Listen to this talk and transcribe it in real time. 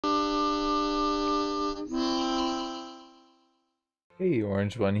Hey,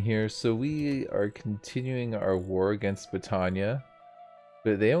 Orange One here. So we are continuing our war against Battania,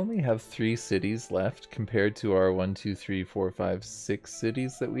 but they only have 3 cities left compared to our 1, 2, 3, 4, 5, 6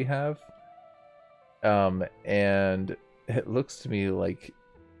 cities that we have. And it looks to me like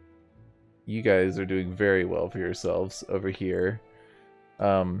you guys are doing very well for yourselves over here.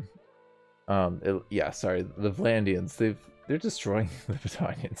 Um, yeah, sorry, the Vlandians, they're destroying the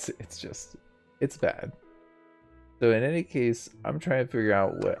Battanians. It's bad. So in any case, I'm trying to figure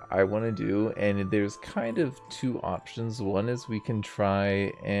out what I want to do, and there's kind of 2 options. One is we can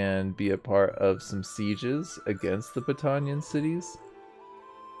try and be a part of some sieges against the Battanian cities.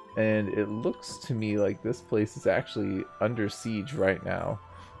 And it looks to me like this place is actually under siege right now.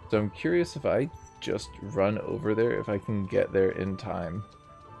 So I'm curious if I just run over there, if I can get there in time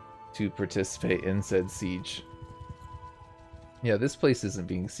to participate in said siege. Yeah, this place isn't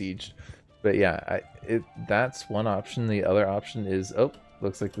being sieged. But yeah, that's one option. The other option is, oh,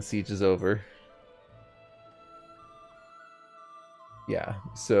 looks like the siege is over. Yeah,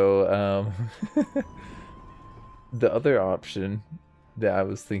 so the other option that I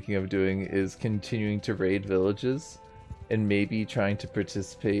was thinking of doing is continuing to raid villages and maybe trying to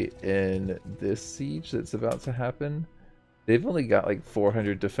participate in this siege that's about to happen. They've only got like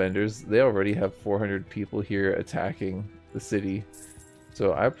 400 defenders. They already have 400 people here attacking the city.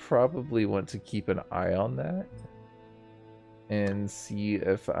 So I probably want to keep an eye on that and see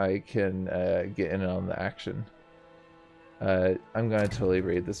if I can get in on the action. I'm gonna totally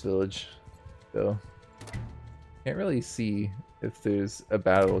raid this village, though. Can't really see if there's a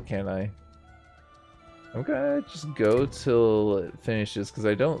battle, can I? I'm gonna just go till it finishes, because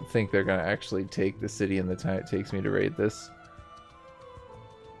I don't think they're gonna actually take the city in the time it takes me to raid this.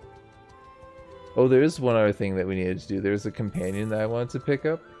 Oh, there is one other thing that we needed to do. There's a companion that I wanted to pick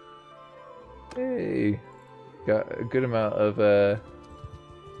up. Hey, got a good amount of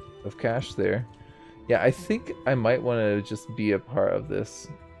cash there. Yeah, I think I might want to just be a part of this.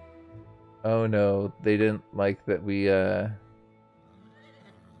 Oh no, they didn't like that we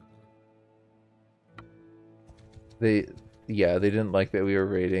they didn't like that we were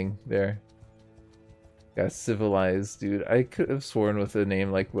raiding there. Got civilized, dude. I could have sworn with a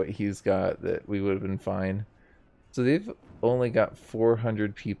name like what he's got that we would have been fine. So they've only got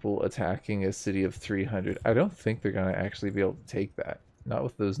 400 people attacking a city of 300. I don't think they're gonna actually be able to take that. Not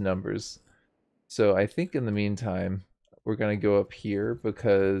with those numbers. So I think in the meantime, we're gonna go up here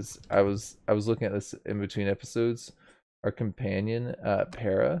because I was looking at this in between episodes. Our companion,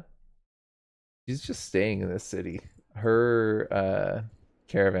 Para, she's just staying in this city. Her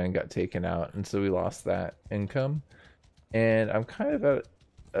caravan got taken out, and so we lost that income. And I'm kind of at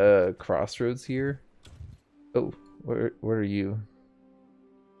a crossroads here. Oh, what are you?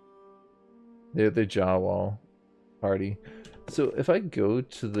 They're the Jawwall party. So if I go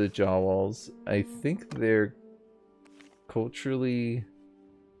to the Jawwalls, I think they're culturally,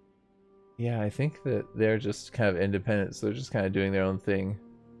 yeah, I think that they're just kind of independent, so they're just kind of doing their own thing.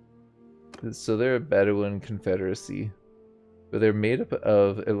 So they're a Bedouin confederacy, but they're made up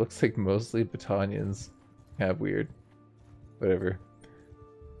of, it looks like mostly Battanians. Kind of weird. Whatever.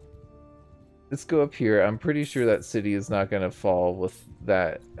 Let's go up here. I'm pretty sure that city is not going to fall with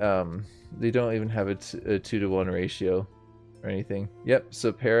that. They don't even have a 2-to-1 ratio or anything. Yep,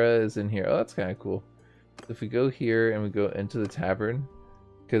 so Para is in here. Oh, that's kind of cool. If we go here and we go into the tavern,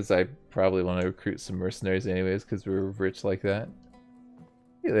 because I probably want to recruit some mercenaries anyways, because we're rich like that.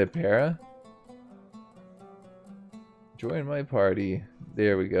 Hey there, Para. Join my party.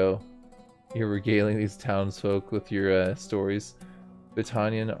 There we go. You're regaling these townsfolk with your stories.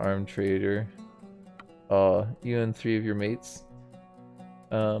 Battanian armed trader. You and 3 of your mates.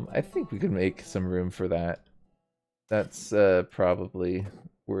 I think we could make some room for that. That's probably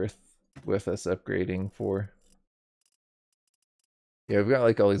worth us upgrading for. Yeah, we've got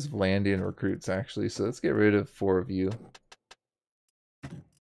like all these Vlandian recruits actually, so let's get rid of 4 of you.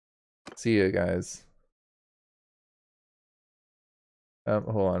 See ya, guys.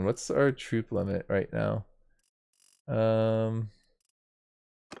 Hold on, what's our troop limit right now?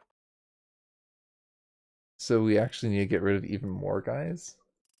 So we actually need to get rid of even more guys.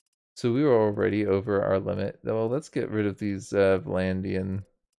 So we were already over our limit. Well, let's get rid of these Vlandian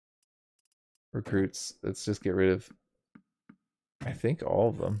recruits. Let's just get rid of, I think, all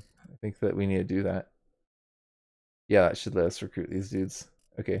of them. I think that we need to do that. Yeah, that should let us recruit these dudes.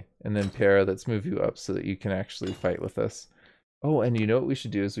 Okay, and then Para, let's move you up so that you can actually fight with us. Oh, and you know what we should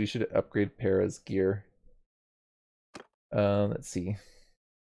do is we should upgrade Para's gear. Let's see.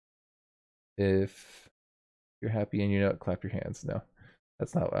 If you're happy and you know it, clap your hands. No,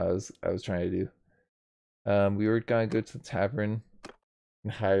 that's not what I was trying to do. We were gonna go to the tavern.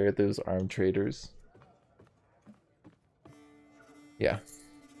 hire those armed traders. Yeah.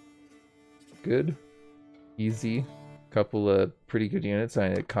 Good. Easy. Couple of pretty good units. I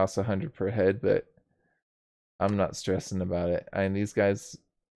mean, it costs 100 per head, but I'm not stressing about it. And these guys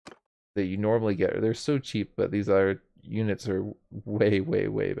that you normally get, they're so cheap, but these other units are way, way,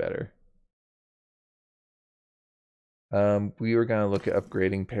 way better. We were gonna look at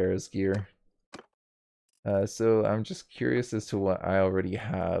upgrading Para's gear. So I'm just curious as to what I already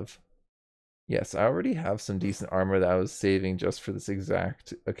have. Yes, I already have some decent armor that I was saving just for this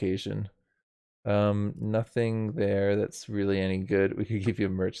exact occasion. Nothing there that's really any good. We could give you a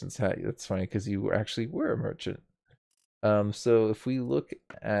merchant's hat. That's funny because you actually were a merchant. So if we look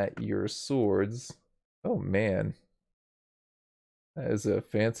at your swords, oh man, that is a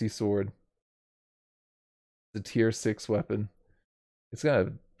fancy sword. It's a tier 6 weapon. It's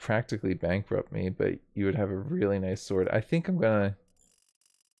gonna practically bankrupt me, but you would have a really nice sword. I think I'm gonna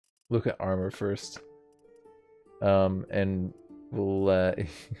look at armor first. And we'll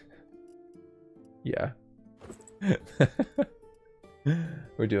yeah.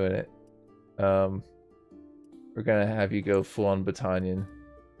 We're doing it. We're gonna have you go full on Battanian.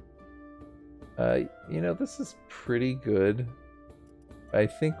 You know, this is pretty good. I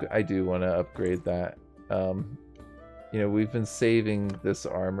think I do want to upgrade that. You know, we've been saving this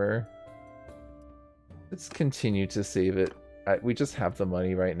armor. Let's continue to save it. We just have the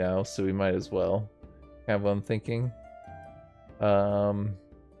money right now, so we might as well. Have what I'm thinking. Yeah.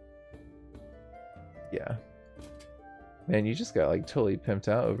 Man, you just got like totally pimped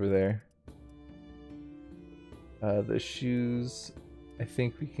out over there. The shoes, I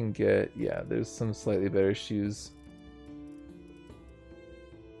think we can get, yeah, there's some slightly better shoes.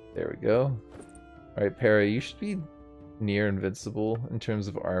 There we go. Alright, Para, you should be near invincible in terms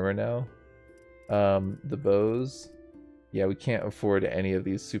of armor now. The bows, yeah, we can't afford any of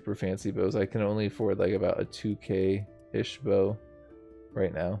these super fancy bows. I can only afford like about a 2K-ish bow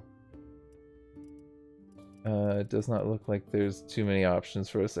right now. It does not look like there's too many options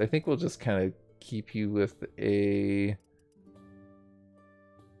for us. I think we'll just kind of keep you with a...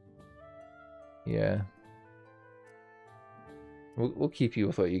 Yeah. We'll keep you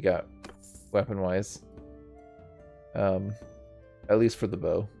with what you got, weapon-wise. At least for the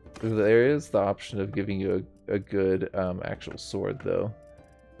bow. There is the option of giving you a good actual sword, though.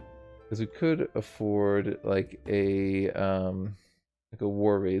 Because we could afford, like a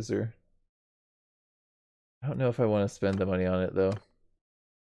war razor. I don't know if I want to spend the money on it, though.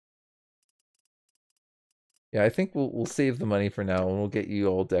 Yeah, I think we'll save the money for now, and we'll get you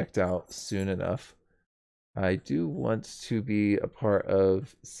all decked out soon enough. I do want to be a part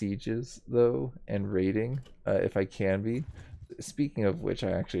of sieges, though, and raiding, if I can be. Speaking of which,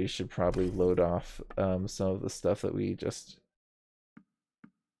 I actually should probably load off some of the stuff that we just...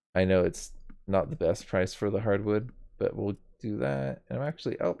 I know it's not the best price for the hardwood, but we'll do that. And I'm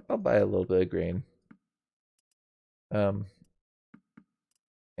actually, I'll buy a little bit of grain.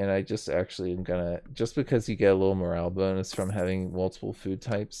 And I just actually am gonna, just because you get a little morale bonus from having multiple food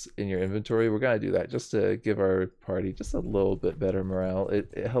types in your inventory, we're gonna do that just to give our party just a little bit better morale.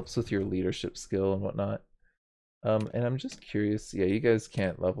 It helps with your leadership skill and whatnot. And I'm just curious, yeah, you guys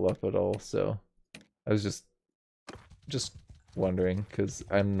can't level up at all, so I was just wondering, because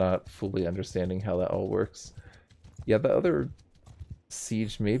I'm not fully understanding how that all works. Yeah, the other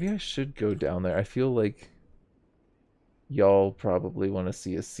siege, maybe I should go down there. I feel like y'all probably want to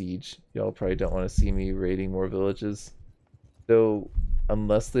see a siege. Y'all probably don't want to see me raiding more villages. Though,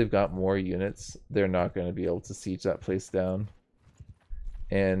 unless they've got more units, they're not going to be able to siege that place down.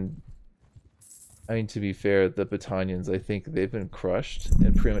 And, I mean, to be fair, the Battanians, I think they've been crushed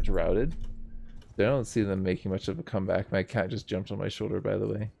and pretty much routed. I don't see them making much of a comeback. My cat just jumped on my shoulder, by the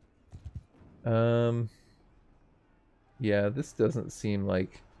way. Yeah, this doesn't seem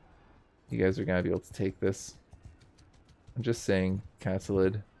like you guys are going to be able to take this. I'm just saying,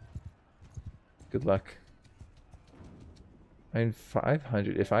 Catalid. Good luck. I mean,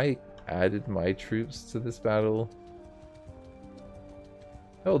 500. If I added my troops to this battle...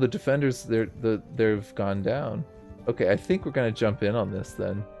 Oh, the defenders, they've gone down. Okay, I think we're gonna jump in on this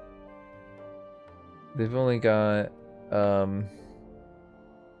then. They've only got...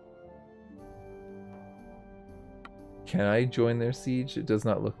 Can I join their siege? It does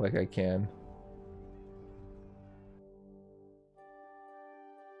not look like I can.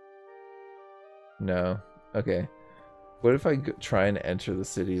 No. Okay. What if I try and enter the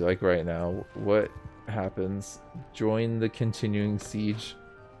city, like right now? What happens? Join the continuing siege.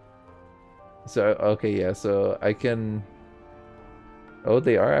 So, okay, yeah, so I can... Oh,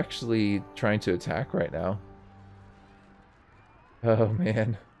 they are actually trying to attack right now. Oh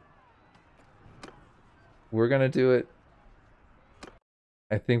man. We're gonna do it.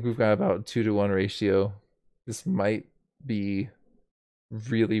 I think we've got about 2-to-1 ratio. This might be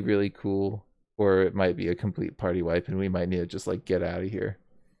really, really cool, or it might be a complete party wipe and we might need to just like get out of here.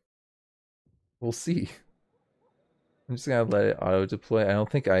 We'll see. I'm just gonna let it auto deploy. I don't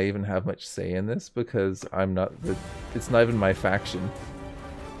think I even have much say in this because I'm not the, it's not even my faction,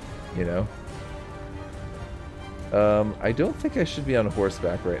 you know. I don't think I should be on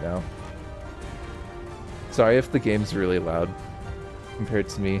horseback right now. Sorry if the game's really loud compared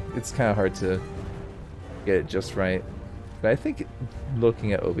to me. It's kind of hard to get it just right. But I think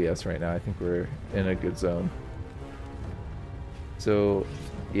looking at OBS right now, I think we're in a good zone. So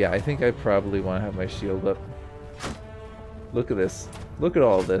yeah, I think I probably want to have my shield up. Look at this. Look at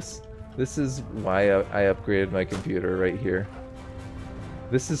all this. This is why I upgraded my computer right here.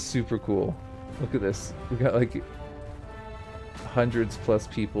 This is super cool. Look at this. We got like hundreds plus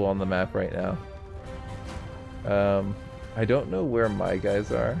people on the map right now. I don't know where my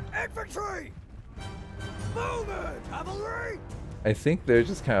guys are. Infantry! Movement! Cavalry! I think they're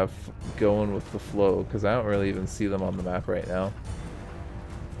just kind of going with the flow because I don't really even see them on the map right now.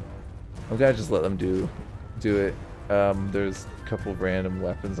 I'm gonna just let them do it. There's a couple random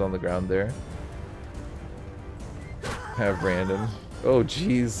weapons on the ground there. Kind of random. Oh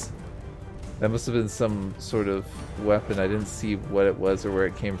jeez. That must have been some sort of weapon. I didn't see what it was or where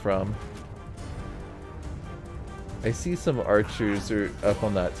it came from. I see some archers are up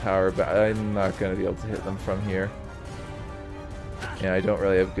on that tower, but I'm not going to be able to hit them from here. Yeah, I don't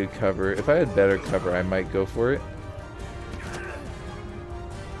really have good cover. If I had better cover, I might go for it.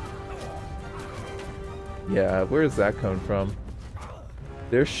 Yeah, where is that coming from?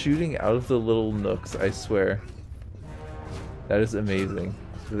 They're shooting out of the little nooks, I swear. That is amazing.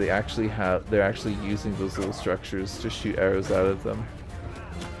 They're actually using those little structures to shoot arrows out of them.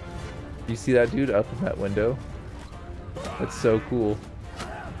 You see that dude up in that window? That's so cool.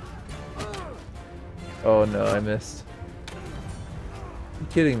 Oh no, I missed. You're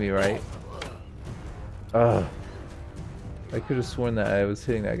kidding me, right? Ugh. I could have sworn that I was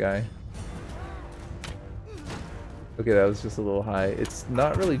hitting that guy. Okay, that was just a little high. It's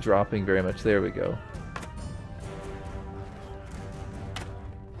not really dropping very much. There we go.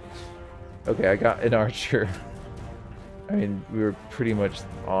 Okay, I got an archer. I mean, we were pretty much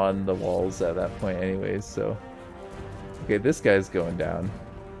on the walls at that point anyways, so... Okay, this guy's going down.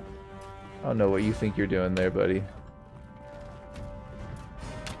 I don't know what you think you're doing there, buddy.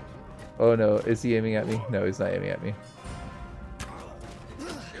 Oh no, is he aiming at me? No, he's not aiming at me.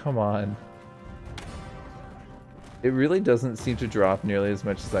 Come on. It really doesn't seem to drop nearly as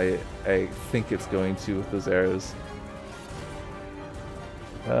much as I think it's going to with those arrows.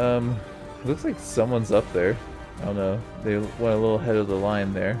 Looks like someone's up there. I don't know. They went a little ahead of the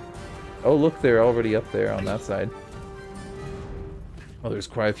line there. Oh look, they're already up there on that side. Oh, there's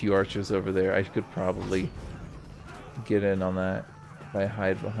quite a few archers over there. I could probably get in on that if I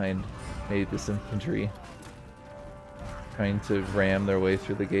hide behind maybe this infantry. Trying to ram their way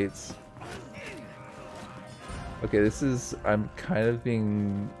through the gates. Okay, I'm kind of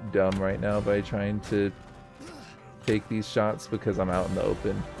being dumb right now by trying to take these shots because I'm out in the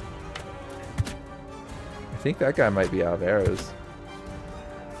open. I think that guy might be out of arrows.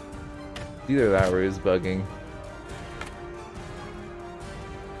 Either that or he's bugging.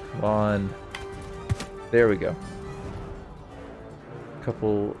 Come on. There we go.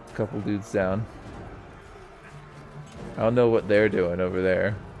 Couple dudes down. I don't know what they're doing over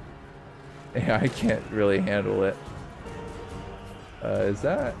there. Yeah, I can't really handle it. Is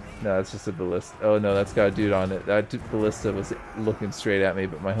that? No, it's just a ballista. Oh no, that's got a dude on it. That ballista was looking straight at me,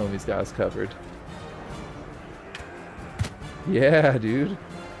 but my homie's got us covered. Yeah, dude. Did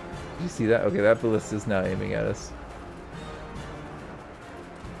you see that? Okay, that ballista's now aiming at us.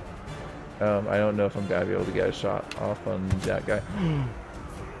 I don't know if I'm gonna be able to get a shot off on that guy.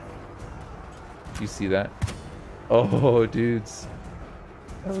 You see that? Oh, dudes.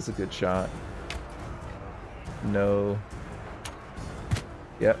 That was a good shot. No.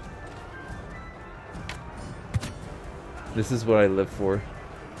 Yep. This is what I live for.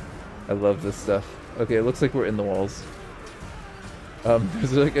 I love this stuff. Okay, it looks like we're in the walls.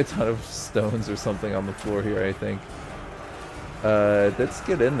 There's like a ton of stones or something on the floor here, I think. Let's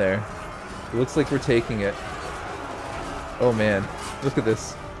get in there. It looks like we're taking it. Oh man, look at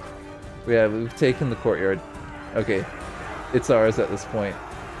this. Yeah, we've taken the courtyard. Okay, it's ours at this point.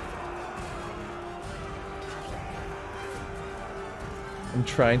 I'm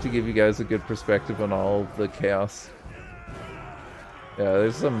trying to give you guys a good perspective on all the chaos. Yeah,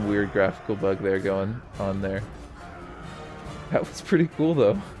 there's some weird graphical bug there going on there. That was pretty cool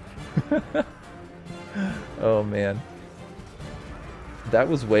though. Oh man. That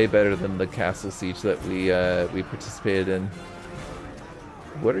was way better than the castle siege that we participated in.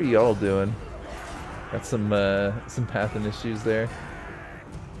 What are y'all doing? Got some pathing issues there.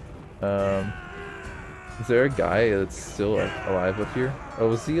 Is there a guy that's still alive up here? Oh,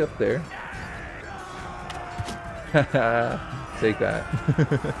 was he up there? Take that.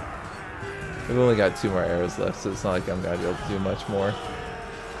 We've only got 2 more arrows left, so it's not like I'm gonna be able to do much more.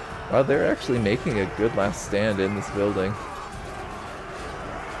 Wow, they're actually making a good last stand in this building.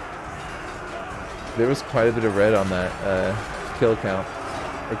 There was quite a bit of red on that kill count,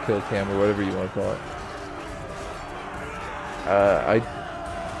 or kill cam, or whatever you want to call it. I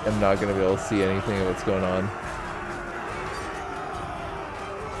am not going to be able to see anything of what's going on.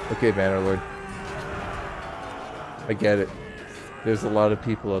 Okay, Bannerlord. I get it. There's a lot of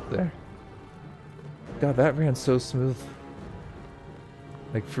people up there. God, that ran so smooth.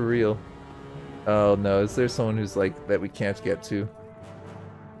 Like, for real. Oh no, is there someone who's like, that we can't get to?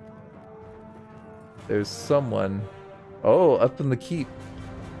 There's someone. Oh, up in the keep.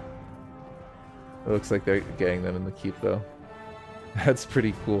 It looks like they're getting them in the keep though. That's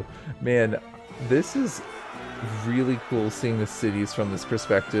pretty cool. Man, this is really cool seeing the cities from this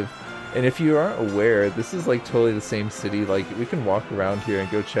perspective. And if you aren't aware, this is like totally the same city. Like, we can walk around here and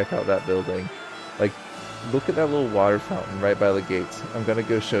go check out that building. Like, look at that little water fountain right by the gates. I'm gonna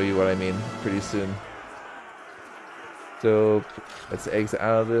go show you what I mean pretty soon. So, let's exit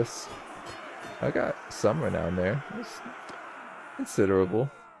out of this. I got some renown there. That's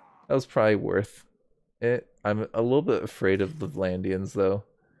considerable. That was probably worth it. I'm a little bit afraid of the Vlandians though.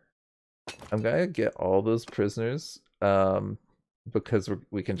 I'm gonna get all those prisoners, because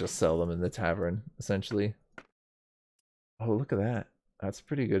we can just sell them in the tavern, essentially. Oh, look at that. That's a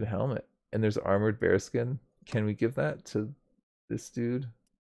pretty good helmet. And there's armored bearskin. Can we give that to this dude? Is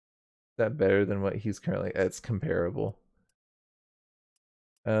that better than what he's currently? It's comparable.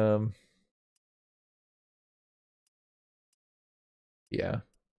 Yeah.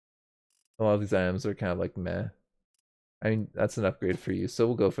 A lot of these items are kind of like meh. I mean, that's an upgrade for you, so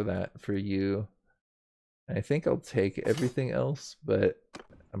we'll go for that for you. I think I'll take everything else, but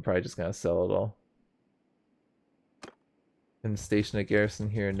I'm probably just gonna sell it all. And station a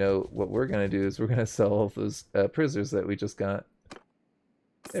garrison here. No, what we're gonna do is we're gonna sell all those prisoners that we just got.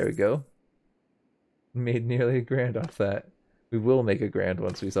 There we go. Made nearly $1,000 off that. We will make $1,000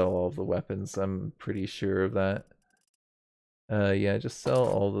 once we sell all of the weapons. I'm pretty sure of that. Yeah, just sell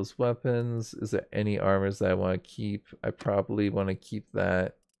all those weapons. Is there any armors that I want to keep? I probably want to keep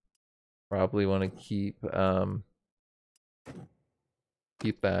that. Probably want to keep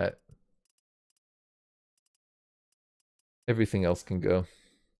that. Everything else can go.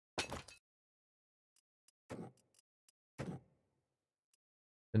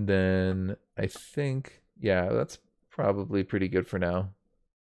 And then I think, yeah, that's probably pretty good for now.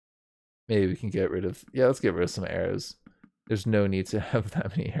 Maybe we can get rid of, yeah, let's get rid of some arrows. There's no need to have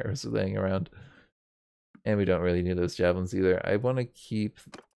that many arrows laying around. And we don't really need those javelins either. I want to keep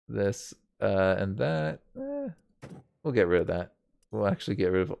this and that. We'll get rid of that. We'll actually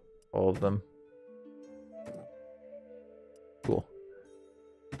get rid of all of them. Cool.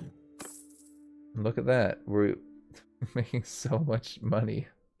 And look at that. We're making so much money.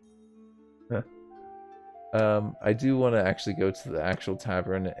 I do want to actually go to the actual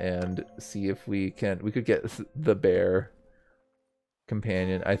tavern and see if we could get the bear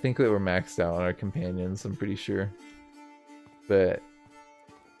companion. I think that we're maxed out on our companions, I'm pretty sure. But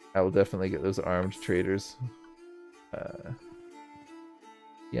I will definitely get those armed traders.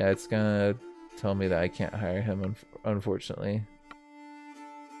 Yeah, it's gonna tell me that I can't hire him, unfortunately.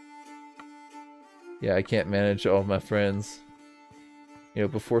 Yeah, I can't manage all of my friends. You know,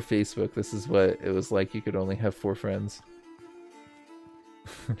 before Facebook, this is what it was like. You could only have 4 friends.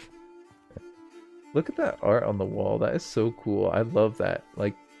 Look at that art on the wall. That is so cool. I love that.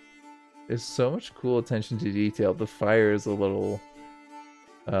 Like, there's so much cool attention to detail. The fire is a little...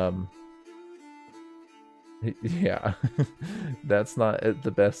 yeah. That's not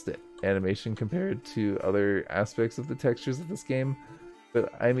the best animation compared to other aspects of the textures of this game.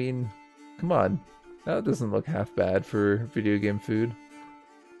 But, I mean, come on. That doesn't look half bad for video game food.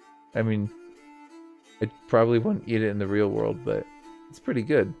 I mean, I probably wouldn't eat it in the real world, but it's pretty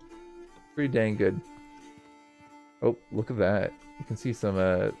good. Pretty dang good. Oh, look at that. You can see some,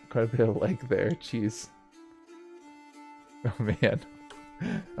 quite a bit of leg there. Jeez. Oh, man.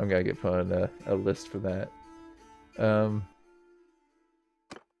 I'm gonna get put on a list for that.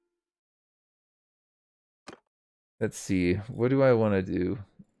 Let's see. What do I want to do?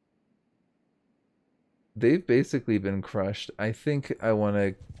 they've basically been crushed. I think I want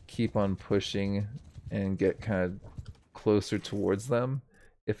to keep on pushing and get kind of closer towards them.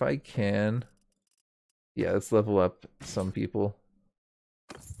 If I can, yeah, let's level up some people.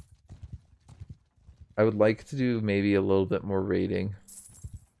 I would like to do maybe a little bit more raiding,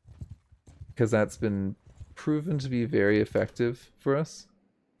 because that's been proven to be very effective for us.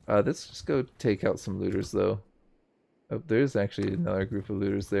 Let's just go take out some looters though. Oh, there's actually another group of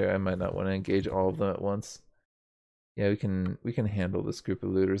looters there. I might not want to engage all of them at once. Yeah, we can handle this group of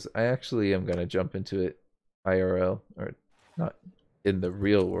looters. I actually am gonna jump into it IRL, or not in the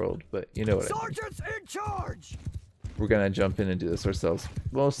real world, but you know what I mean. Sergeants in charge! We're gonna jump in and do this ourselves,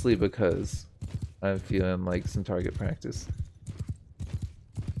 mostly because I'm feeling like some target practice.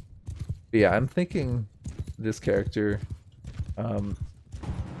 But yeah, I'm thinking this character,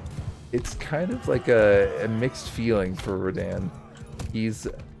 it's kind of like a mixed feeling for Rodan. He's,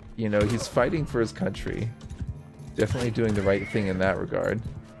 you know, he's fighting for his country, definitely doing the right thing in that regard.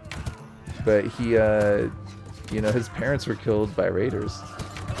 But he, you know, his parents were killed by raiders,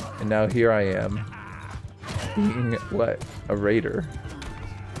 and now here I am, being what, a raider.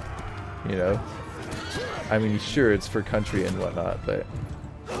 You know, I mean, sure, it's for country and whatnot, but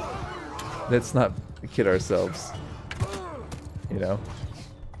let's not kid ourselves. You know.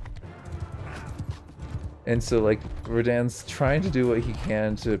 And so, like, Rodan's trying to do what he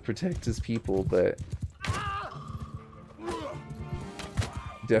can to protect his people, but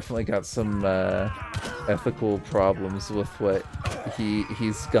definitely got some ethical problems with what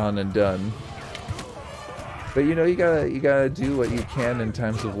he's gone and done. But you know, you gotta do what you can in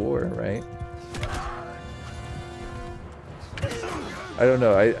times of war, right? I don't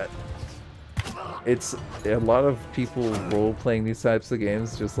know. It's a lot of people role playing these types of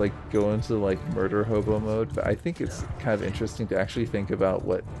games just like go into like murder hobo mode, but I think it's kind of interesting to actually think about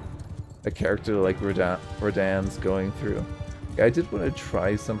what a character like Rodan's going through. I did want to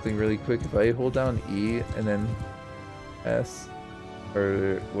try something really quick. If I hold down E and then S,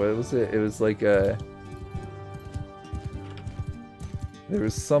 or what was it? It was like there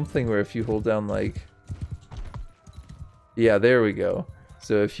was something where if you hold down like, yeah, there we go.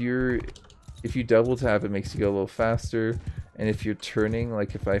 So if you double tap, it makes you go a little faster, and if you're turning,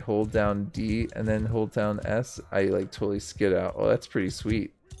 like if I hold down D and then hold down S, I like totally skid out. Oh, that's pretty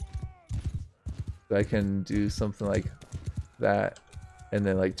sweet. So I can do something like that and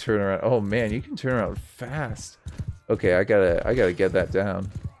then like turn around. Oh man, you can turn around fast. Okay, I gotta get that down.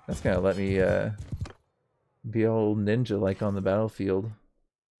 That's gonna let me be all ninja like on the battlefield.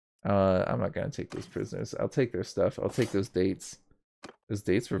 I'm not gonna take those prisoners. I'll take their stuff. I'll take those dates. Those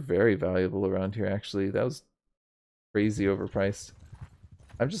dates were very valuable around here, actually. That was crazy overpriced.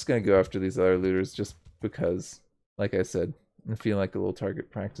 I'm just gonna go after these other looters just because, like I said, I'm feeling like a little target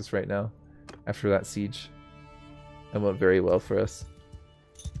practice right now after that siege. It went very well for us.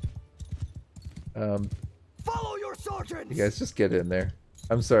 Follow your sergeants! You guys just get in there.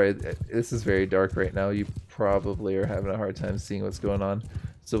 I'm sorry, this is very dark right now. You probably are having a hard time seeing what's going on.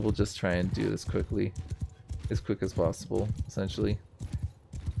 So we'll just try and do this quickly. As quick as possible, essentially.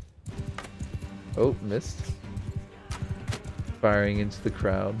 Oh, missed. Firing into the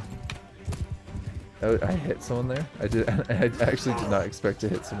crowd. Oh, I hit someone there? I actually did not expect to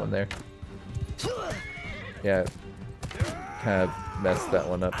hit someone there. Yeah, kind of messed that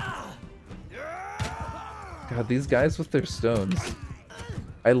one up. God, these guys with their stones.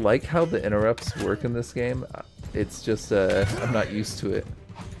 I like how the interrupts work in this game. It's just, I'm not used to it.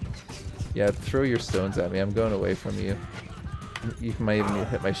 Yeah, throw your stones at me. I'm going away from you. You might even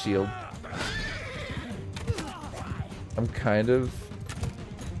hit my shield. I'm kind of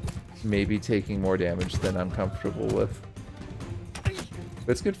maybe taking more damage than I'm comfortable with.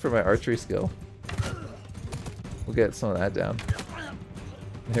 But it's good for my archery skill. We'll get some of that down.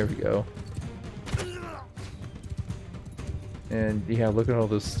 There we go. And yeah, look at all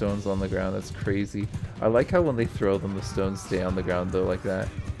those stones on the ground. That's crazy. I like how when they throw them, the stones stay on the ground though, like that.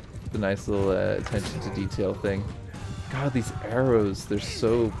 It's a nice little attention to detail thing. God, these arrows, they're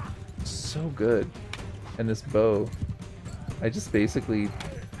so good. And this bow. I just basically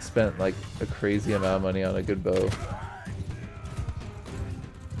spent like a crazy amount of money on a good bow.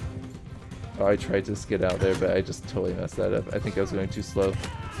 Oh, I tried to skid out there, but I just totally messed that up. I think I was going too slow.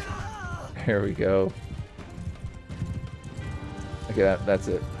 There we go. Okay, that's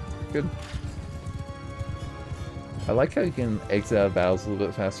it. Good. I like how you can exit out of battles a little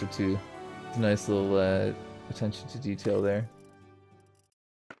bit faster too. It's a nice little attention to detail there.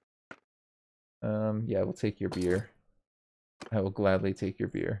 Yeah, we'll take your beer. I will gladly take your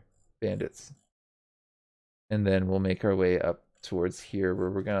beer. Bandits. And then we'll make our way up towards here where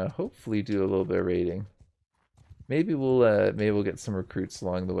we're gonna hopefully do a little bit of raiding. maybe we'll get some recruits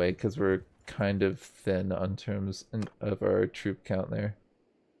along the way because we're kind of thin on terms of our troop count there.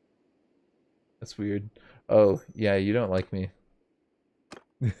 That's weird. Oh, yeah, you don't like me.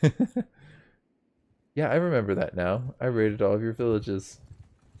 Yeah, I remember that now. I raided all of your villages.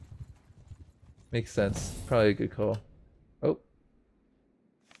 Makes sense. Probably a good call. Oh.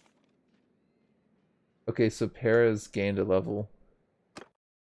 Okay, so Para's gained a level.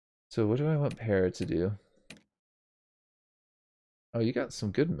 So what do I want Para to do? Oh, you got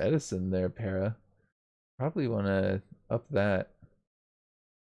some good medicine there, Para. Probably want to up that.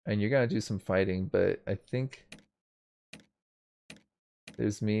 And you're gonna do some fighting, but I think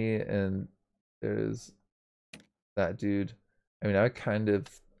there's me and there's that dude. I mean,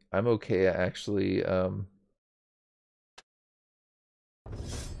 I'm okay actually at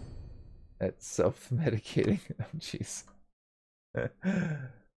self-medicating. Oh, jeez.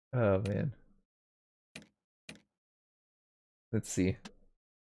 Oh man. Let's see.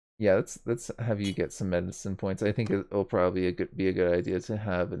 Yeah, let's have you get some medicine points. I think it'll probably be a good idea to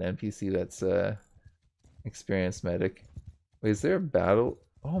have an NPC that's experienced medic. Wait, is there a battle?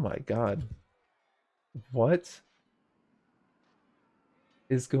 Oh my god. What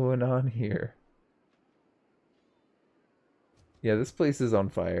is going on here? Yeah, this place is on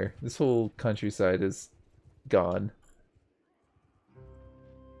fire. This whole countryside is gone.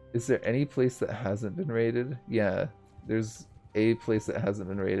 Is there any place that hasn't been raided? Yeah, there's a place that hasn't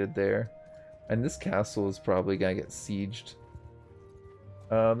been raided there. And this castle is probably gonna get sieged.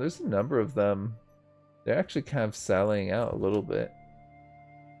 There's a number of them. They're actually kind of sallying out a little bit.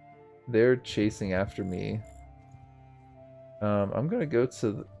 They're chasing after me. I'm gonna go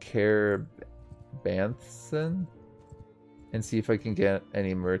to Care Banthan and see if I can get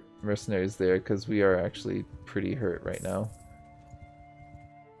any mercenaries there, because we are actually pretty hurt right now.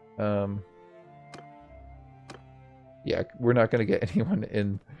 Yeah, we're not gonna get anyone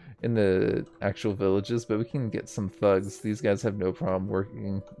in the actual villages, but we can get some thugs. These guys have no problem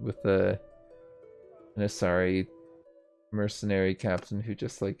working with an Asari mercenary captain who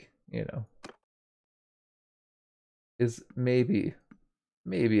just, like, you know, is maybe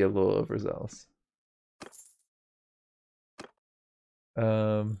a little overzealous.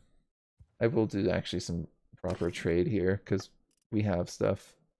 I will do actually some proper trade here because we have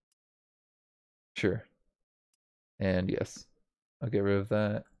stuff. Sure. And yes, I'll get rid of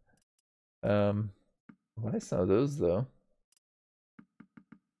that. Well, I saw those though.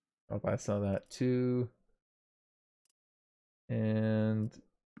 I'll buy some of that too. And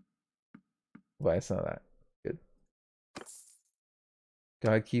buy some of that. Good.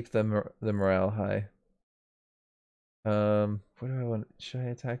 Gotta keep the morale high. What do I want? Should I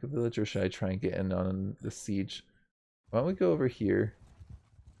attack a village or should I try and get in on the siege? Why don't we go over here?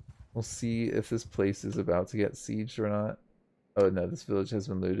 We'll see if this place is about to get sieged or not. Oh no, this village has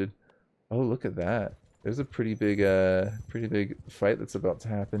been looted. Oh, look at that. There's a pretty big fight that's about to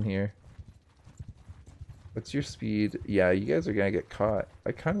happen here. What's your speed? Yeah, you guys are gonna get caught.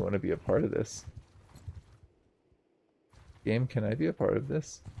 I kind of want to be a part of this. Game, can I be a part of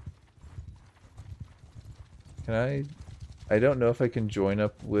this? Can I don't know if I can join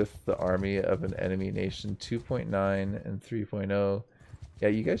up with the army of an enemy nation. 2.9 and 3.0. Yeah,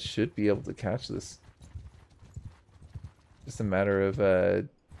 you guys should be able to catch this. Just a matter of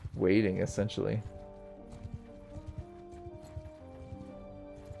waiting, essentially.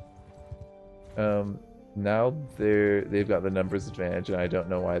 Now they've got the numbers advantage, and I don't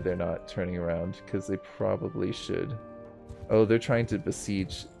know why they're not turning around, because they probably should. Oh, they're trying to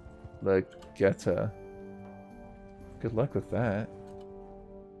besiege La Geta. Good luck with that.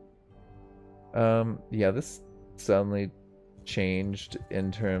 Yeah, this suddenly changed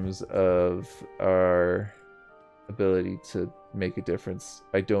in terms of our ability to make a difference.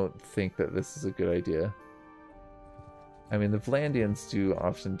 I don't think that this is a good idea. I mean, the Vlandians do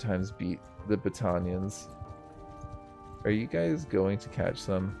oftentimes beat the Battanians. Are you guys going to catch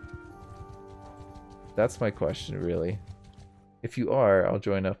them? That's my question, really. If you are, I'll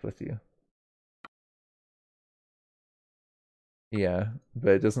join up with you. Yeah,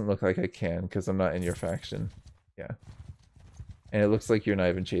 but it doesn't look like I can because I'm not in your faction. Yeah. And it looks like you're not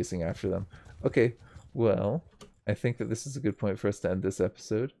even chasing after them. Okay, well, I think that this is a good point for us to end this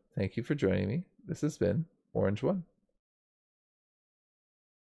episode. Thank you for joining me. This has been Orange One.